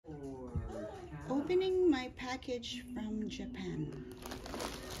opening my package from Japan.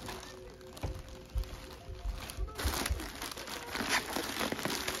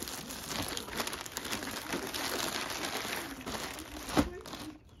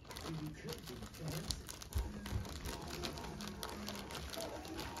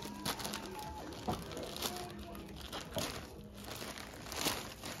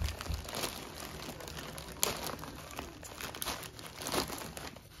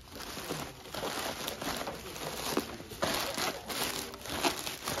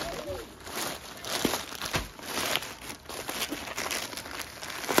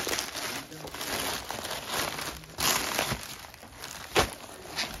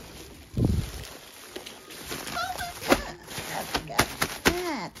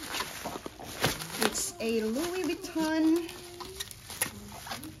 It's a Louis Vuitton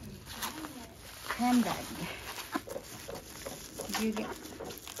handbag.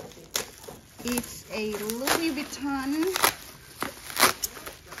 It's a Louis Vuitton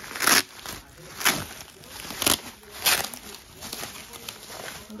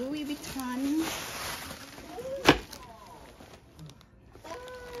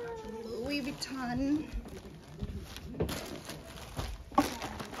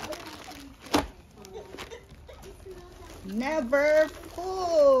Neverfull.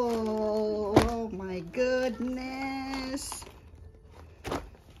 Oh my goodness.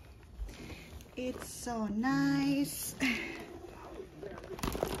 It's so nice.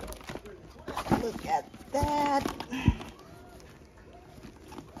 Look at that.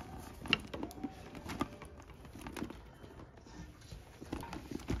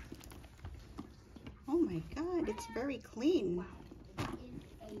 Oh my God, it's very clean.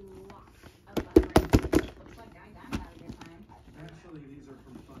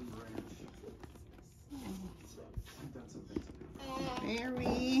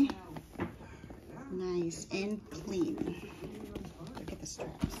 Very nice and clean. Look at the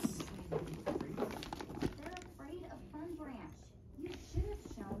straps. They're afraid of Fun Branch. You should have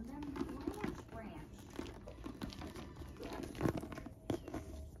shown them Flash Branch.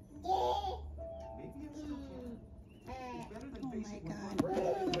 Oh my God.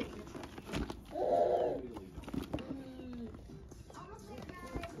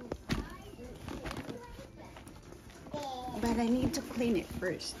 But I need to clean it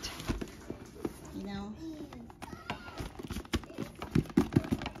first, you know.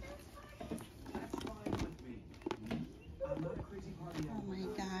 Oh my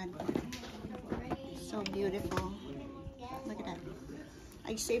God, so beautiful. Look at that.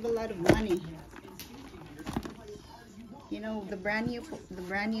 I save a lot of money. You know, the brand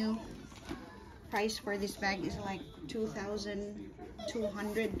new price for this bag is like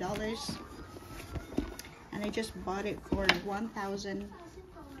 $2,200. And I just bought it for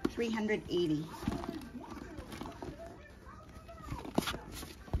 $1,380.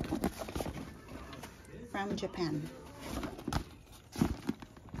 From Japan.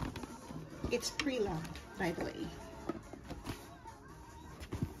 It's pre-loved, by the way.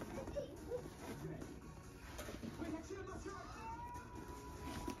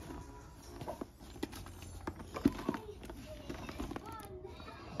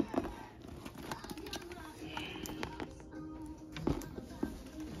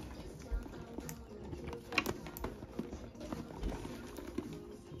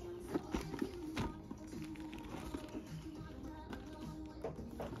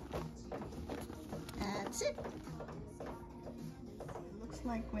 That's it. It looks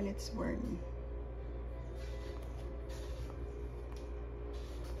like when it's worn.